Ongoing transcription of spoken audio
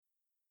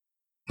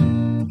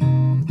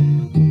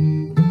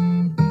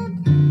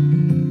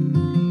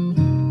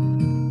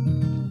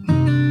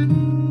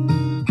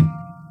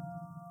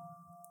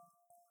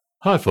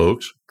Hi,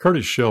 folks.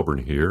 Curtis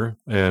Shelburne here,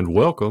 and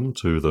welcome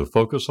to the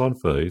Focus on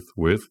Faith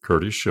with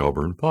Curtis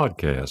Shelburne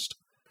podcast.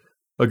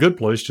 A good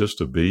place just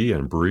to be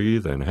and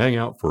breathe and hang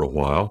out for a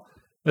while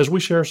as we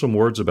share some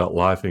words about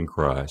life in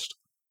Christ.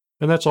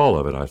 And that's all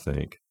of it, I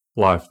think.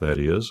 Life, that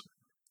is.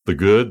 The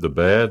good, the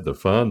bad, the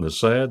fun, the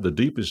sad, the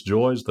deepest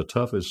joys, the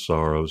toughest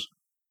sorrows,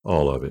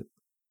 all of it.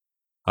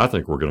 I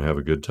think we're going to have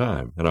a good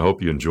time, and I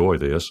hope you enjoy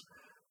this.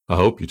 I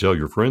hope you tell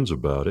your friends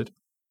about it,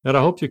 and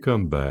I hope you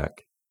come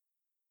back.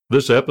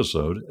 This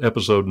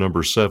episode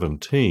number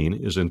 17,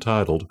 is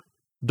entitled,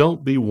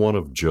 Don't Be One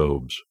of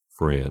Job's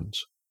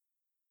Friends.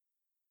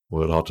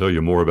 Well, I'll tell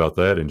you more about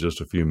that in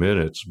just a few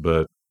minutes,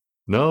 but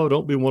no,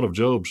 don't be one of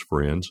Job's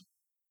friends,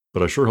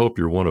 but I sure hope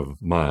you're one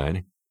of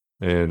mine,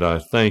 and I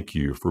thank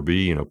you for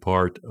being a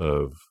part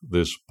of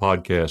this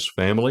podcast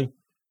family.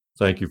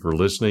 Thank you for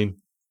listening,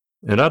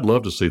 and I'd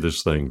love to see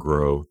this thing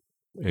grow,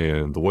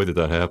 and the way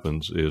that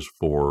happens is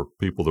for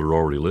people that are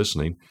already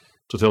listening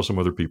to tell some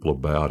other people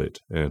about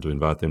it and to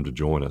invite them to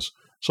join us.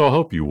 So I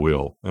hope you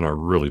will, and I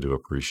really do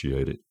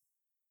appreciate it.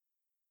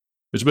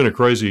 It's been a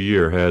crazy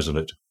year, hasn't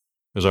it?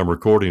 As I'm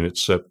recording it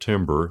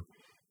September,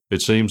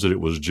 it seems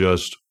it was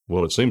just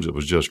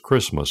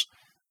Christmas.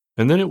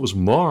 And then it was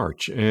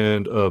March,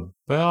 and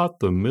about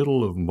the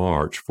middle of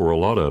March for a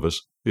lot of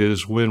us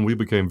is when we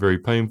became very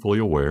painfully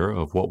aware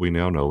of what we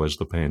now know as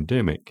the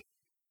pandemic.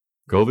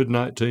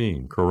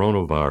 COVID-19,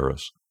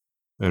 coronavirus,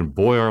 and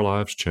boy, our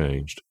lives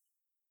changed.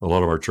 A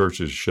lot of our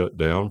churches shut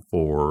down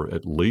for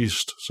at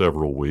least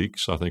several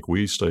weeks. I think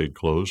we stayed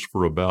closed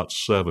for about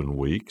 7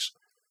 weeks.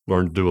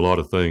 Learned to do a lot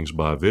of things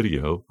by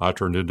video. I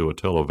turned into a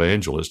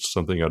televangelist,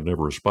 something I'd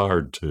never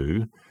aspired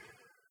to.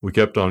 We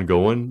kept on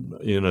going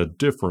in a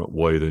different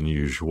way than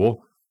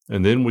usual.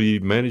 And then we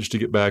managed to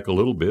get back a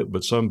little bit,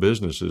 but some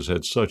businesses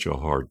had such a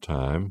hard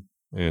time,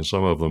 and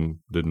some of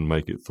them didn't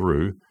make it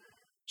through.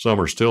 Some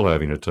are still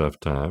having a tough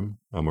time.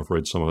 I'm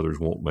afraid some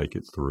others won't make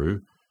it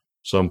through.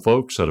 Some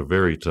folks had a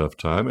very tough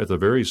time. At the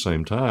very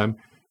same time,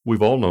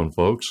 we've all known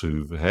folks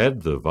who've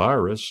had the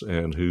virus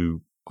and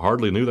who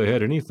hardly knew they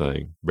had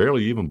anything,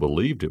 barely even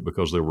believed it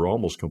because they were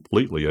almost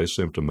completely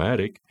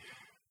asymptomatic.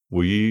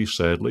 We,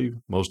 sadly,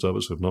 most of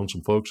us have known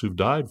some folks who've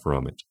died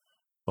from it.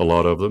 A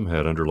lot of them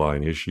had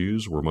underlying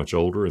issues, were much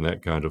older and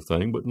that kind of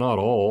thing, but not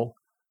all.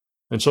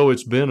 And so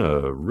it's been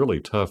a really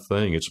tough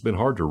thing. It's been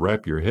hard to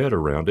wrap your head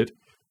around it.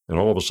 And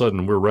all of a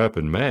sudden, we're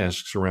wrapping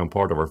masks around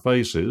part of our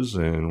faces,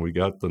 and we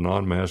got the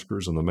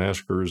non-maskers and the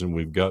maskers, and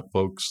we've got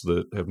folks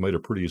that have made a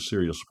pretty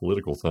serious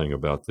political thing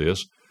about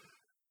this.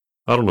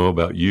 I don't know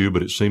about you,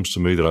 but it seems to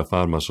me that I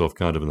find myself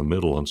kind of in the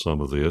middle on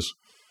some of this.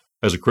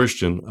 As a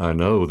Christian, I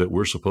know that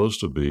we're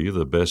supposed to be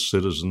the best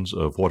citizens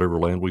of whatever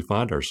land we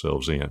find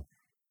ourselves in.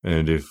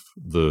 And if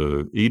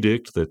the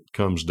edict that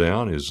comes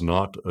down is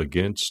not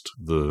against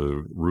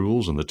the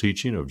rules and the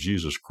teaching of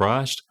Jesus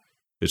Christ,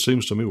 it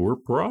seems to me we're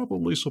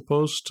probably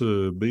supposed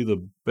to be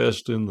the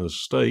best in the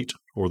state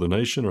or the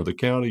nation or the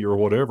county or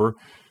whatever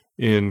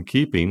in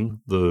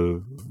keeping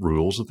the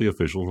rules that the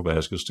officials have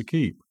asked us to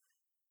keep.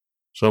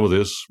 Some of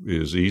this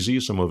is easy,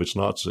 some of it's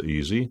not so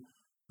easy.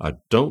 I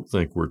don't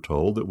think we're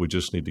told that we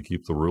just need to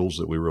keep the rules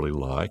that we really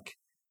like.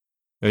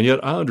 And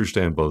yet I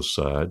understand both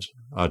sides.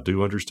 I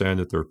do understand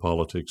that there are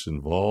politics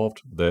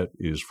involved. That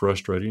is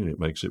frustrating. It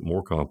makes it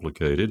more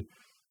complicated.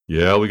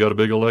 Yeah, we got a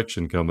big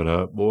election coming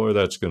up. Boy,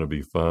 that's going to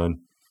be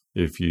fun.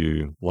 If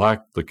you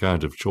like the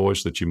kind of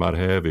choice that you might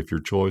have, if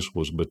your choice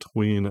was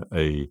between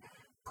a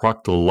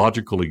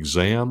proctological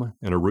exam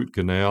and a root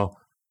canal,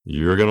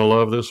 you're going to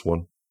love this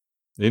one.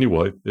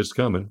 Anyway, it's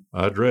coming.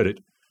 I dread it.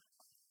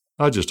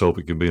 I just hope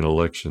it can be an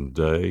election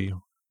day,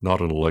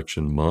 not an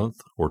election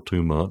month or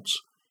 2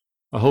 months.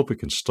 I hope it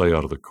can stay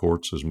out of the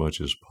courts as much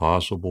as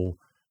possible.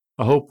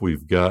 I hope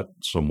we've got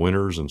some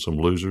winners and some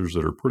losers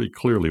that are pretty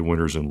clearly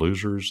winners and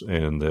losers,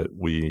 and that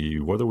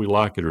we, whether we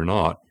like it or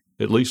not,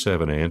 at least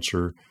have an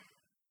answer.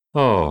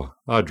 Oh,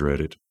 I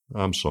dread it.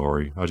 I'm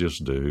sorry. I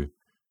just do.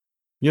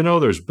 You know,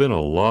 there's been a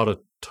lot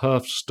of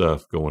tough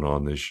stuff going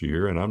on this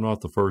year, and I'm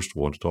not the first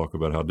one to talk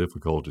about how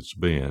difficult it's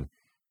been.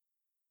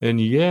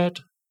 And yet,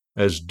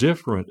 as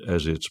different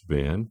as it's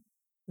been,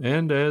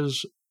 and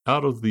as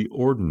out of the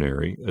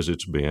ordinary as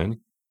it's been,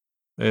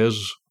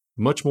 as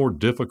much more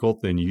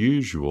difficult than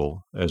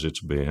usual as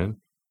it's been,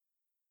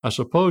 I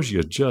suppose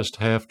you just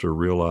have to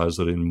realize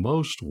that in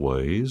most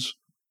ways,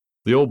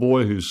 the old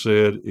boy who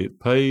said, it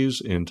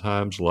pays in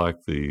times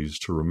like these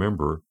to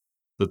remember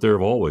that there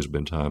have always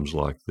been times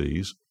like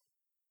these,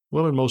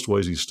 well, in most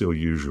ways, he's still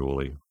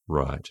usually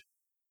right.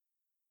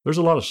 There's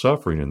a lot of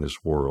suffering in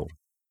this world.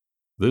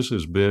 This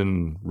has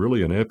been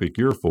really an epic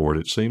year for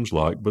it seems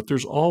like, but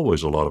there's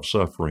always a lot of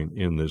suffering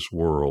in this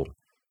world.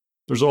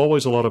 There's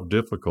always a lot of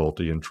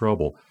difficulty and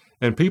trouble,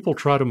 and people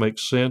try to make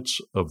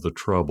sense of the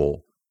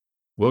trouble.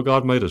 Well,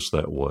 God made us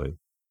that way.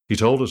 He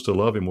told us to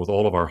love Him with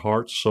all of our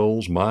hearts,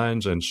 souls,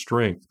 minds, and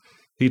strength.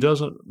 He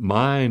doesn't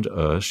mind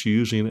us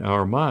using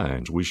our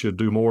minds. We should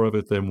do more of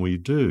it than we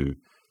do.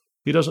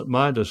 He doesn't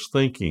mind us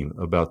thinking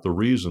about the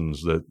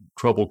reasons that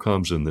trouble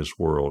comes in this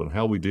world and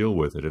how we deal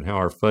with it and how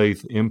our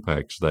faith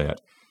impacts that.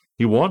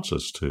 He wants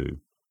us to.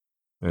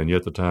 And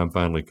yet the time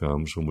finally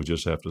comes when we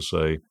just have to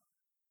say,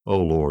 oh,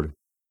 Lord,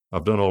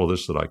 I've done all of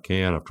this that I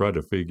can. I've tried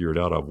to figure it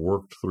out. I've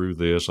worked through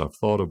this. I've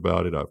thought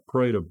about it. I've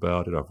prayed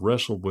about it. I've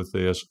wrestled with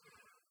this.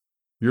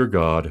 You're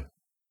God.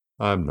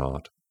 I'm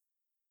not.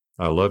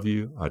 I love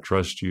you. I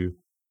trust you.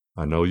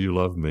 I know you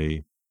love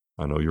me.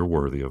 I know you're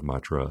worthy of my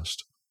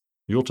trust.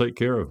 You'll take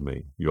care of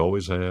me. You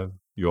always have.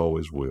 You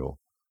always will.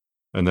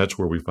 And that's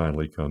where we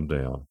finally come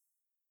down.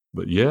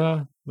 But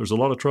yeah, there's a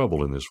lot of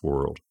trouble in this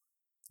world.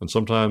 And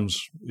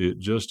sometimes it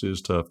just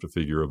is tough to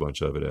figure a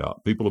bunch of it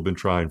out. People have been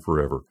trying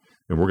forever,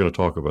 and we're going to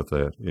talk about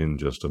that in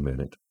just a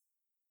minute.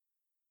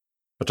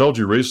 I told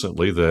you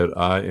recently that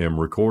I am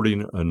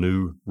recording a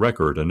new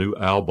record, a new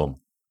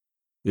album.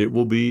 It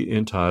will be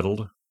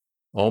entitled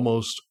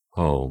Almost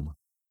Home.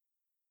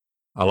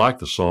 I like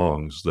the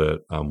songs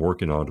that I'm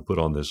working on to put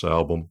on this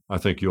album. I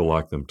think you'll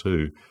like them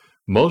too.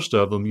 Most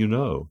of them you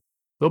know.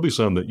 There'll be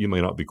some that you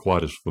may not be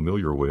quite as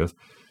familiar with,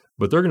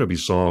 but they're going to be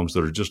songs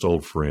that are just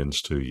old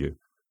friends to you.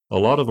 A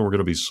lot of them are going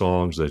to be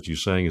songs that you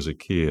sang as a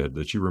kid,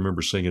 that you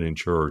remember singing in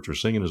church or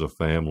singing as a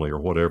family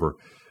or whatever.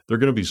 They're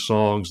going to be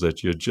songs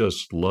that you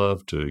just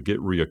love to get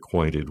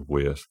reacquainted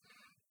with.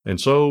 And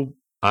so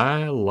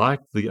I like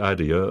the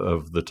idea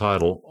of the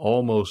title,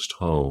 Almost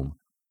Home.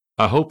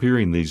 I hope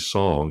hearing these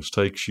songs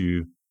takes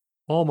you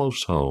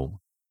almost home.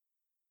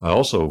 I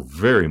also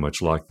very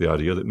much like the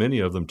idea that many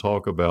of them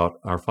talk about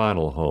our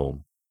final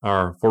home,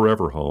 our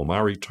forever home,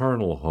 our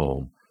eternal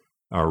home,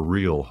 our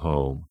real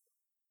home.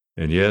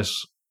 And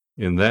yes,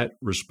 in that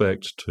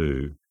respect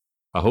too,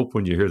 I hope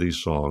when you hear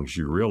these songs,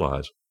 you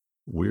realize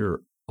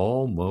we're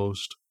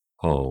almost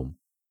home.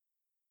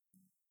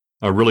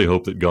 I really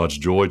hope that God's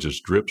joy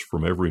just drips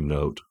from every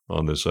note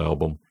on this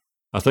album.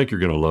 I think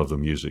you're going to love the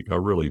music. I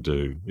really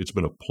do. It's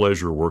been a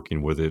pleasure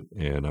working with it,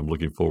 and I'm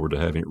looking forward to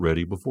having it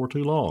ready before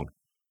too long.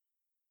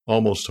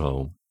 Almost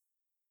Home.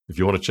 If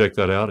you want to check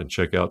that out and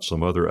check out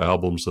some other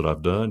albums that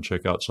I've done,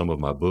 check out some of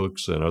my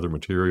books and other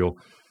material,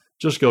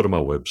 just go to my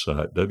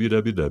website,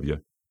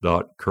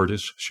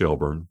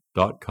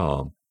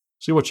 www.curtisshelburne.com.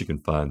 See what you can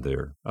find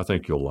there. I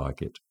think you'll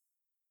like it.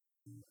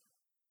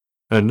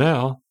 And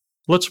now,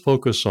 let's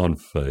focus on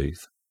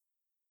faith.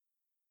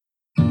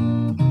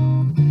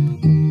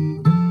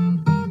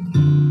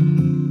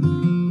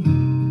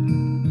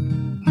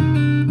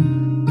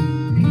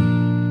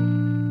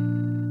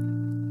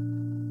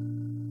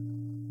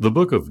 The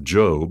book of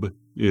Job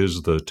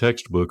is the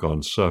textbook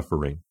on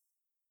suffering.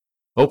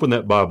 Open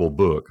that Bible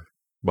book.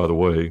 By the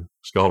way,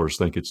 scholars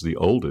think it's the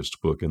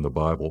oldest book in the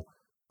Bible.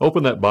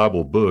 Open that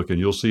Bible book and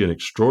you'll see an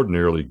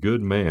extraordinarily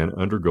good man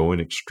undergoing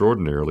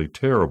extraordinarily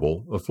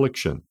terrible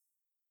affliction.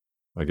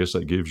 I guess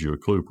that gives you a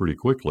clue pretty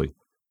quickly.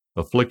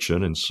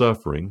 Affliction and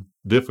suffering,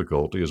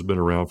 difficulty has been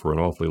around for an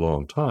awfully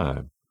long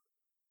time.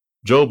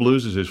 Job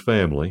loses his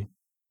family,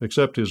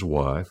 except his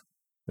wife,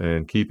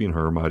 and keeping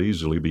her might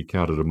easily be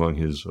counted among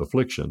his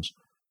afflictions.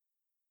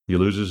 He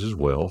loses his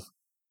wealth.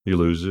 He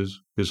loses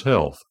his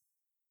health.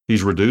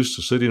 He's reduced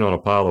to sitting on a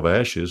pile of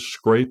ashes,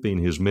 scraping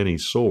his many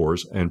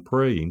sores, and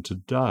praying to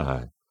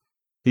die.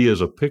 He is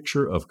a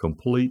picture of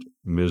complete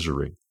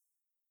misery.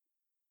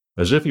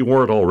 As if he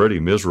weren't already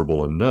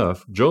miserable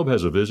enough, Job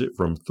has a visit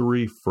from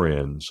 3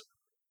 friends.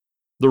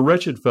 The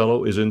wretched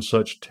fellow is in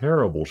such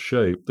terrible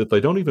shape that they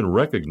don't even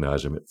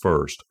recognize him at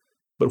first.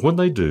 But when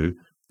they do,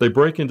 they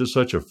break into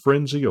such a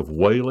frenzy of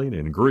wailing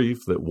and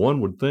grief that one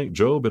would think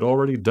Job had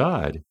already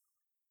died.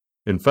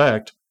 In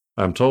fact,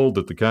 I'm told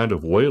that the kind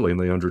of wailing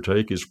they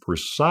undertake is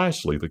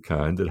precisely the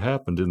kind that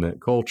happened in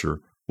that culture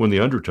when the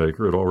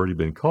undertaker had already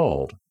been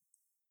called.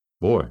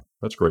 Boy,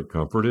 that's great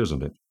comfort,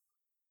 isn't it?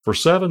 For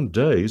 7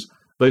 days,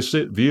 they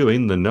sit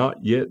viewing the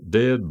not yet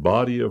dead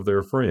body of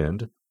their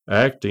friend,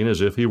 acting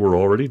as if he were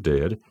already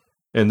dead,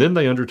 and then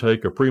they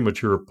undertake a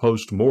premature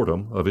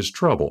post-mortem of his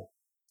trouble.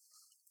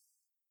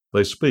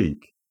 They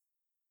speak,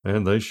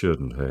 and they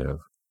shouldn't have.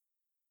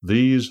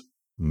 These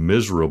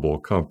miserable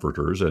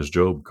comforters, as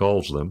Job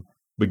calls them,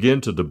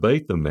 begin to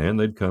debate the man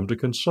they'd come to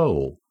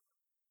console.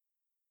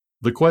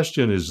 The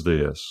question is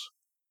this,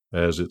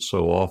 as it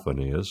so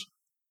often is,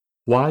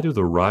 why do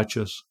the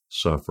righteous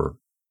suffer?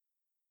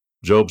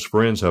 Job's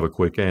friends have a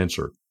quick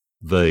answer.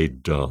 They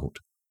don't.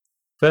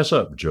 Fess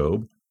up,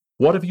 Job.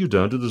 What have you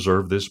done to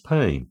deserve this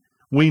pain?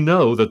 We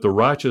know that the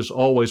righteous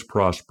always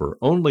prosper.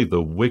 Only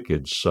the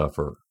wicked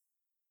suffer.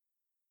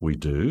 We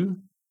do?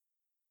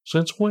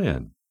 Since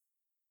when?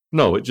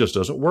 No, it just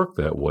doesn't work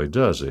that way,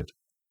 does it?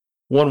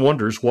 One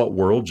wonders what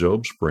world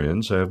Job's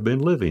friends have been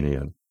living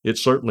in. It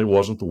certainly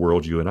wasn't the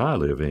world you and I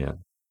live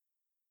in.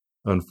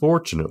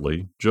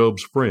 Unfortunately,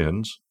 Job's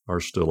friends are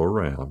still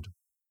around.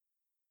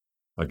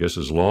 I guess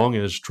as long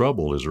as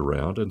trouble is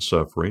around and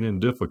suffering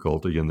and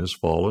difficulty in this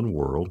fallen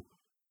world,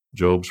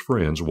 Job's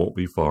friends won't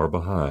be far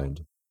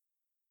behind.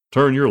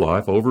 Turn your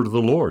life over to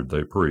the Lord,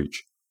 they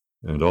preach,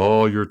 and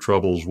all your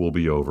troubles will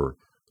be over.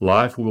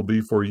 Life will be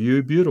for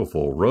you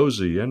beautiful,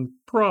 rosy, and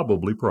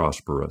probably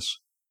prosperous.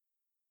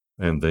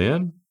 And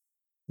then,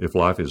 if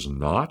life is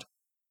not,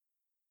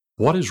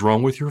 what is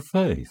wrong with your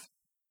faith?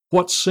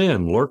 What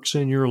sin lurks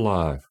in your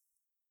life?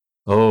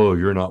 Oh,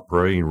 you're not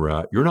praying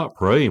right. You're not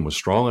praying with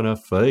strong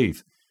enough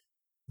faith.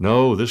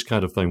 No, this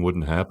kind of thing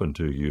wouldn't happen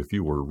to you if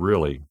you were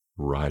really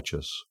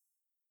righteous.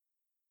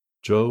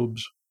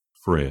 Job's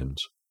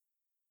friends.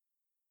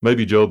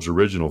 Maybe Job's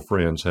original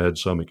friends had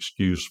some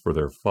excuse for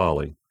their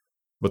folly,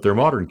 but their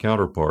modern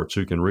counterparts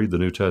who can read the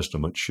New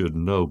Testament should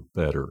know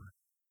better.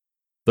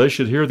 They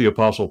should hear the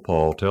Apostle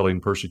Paul telling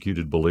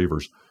persecuted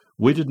believers,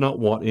 "We did not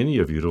want any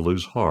of you to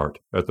lose heart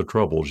at the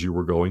troubles you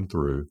were going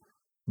through,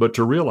 but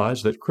to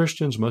realize that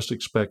Christians must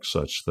expect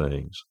such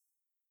things."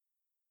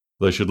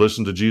 They should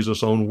listen to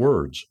Jesus' own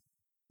words,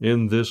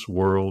 "In this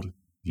world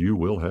you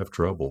will have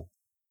trouble."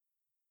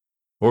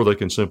 Or they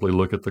can simply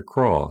look at the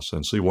cross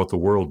and see what the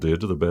world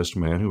did to the best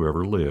man who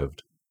ever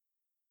lived.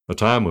 A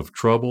time of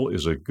trouble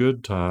is a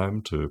good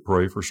time to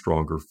pray for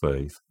stronger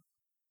faith,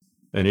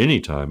 and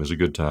any time is a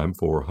good time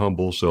for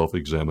humble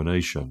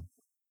self-examination.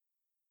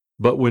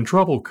 But when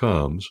trouble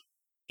comes,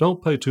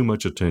 don't pay too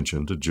much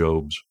attention to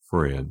Job's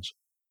friends.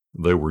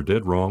 They were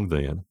dead wrong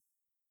then,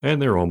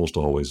 and they're almost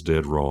always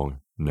dead wrong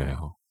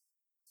now.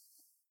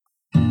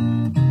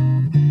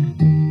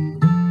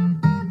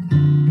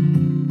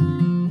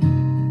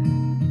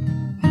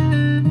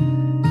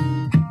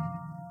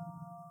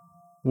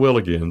 Well,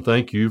 again,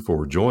 thank you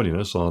for joining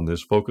us on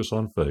this Focus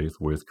on Faith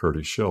with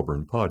Curtis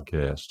Shelburne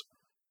podcast.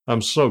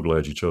 I'm so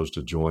glad you chose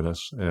to join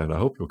us, and I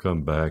hope you'll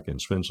come back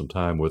and spend some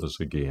time with us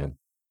again.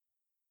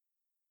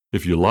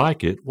 If you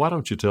like it, why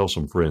don't you tell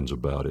some friends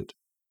about it?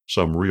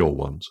 Some real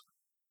ones.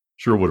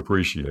 Sure would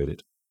appreciate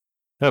it.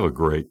 Have a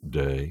great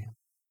day.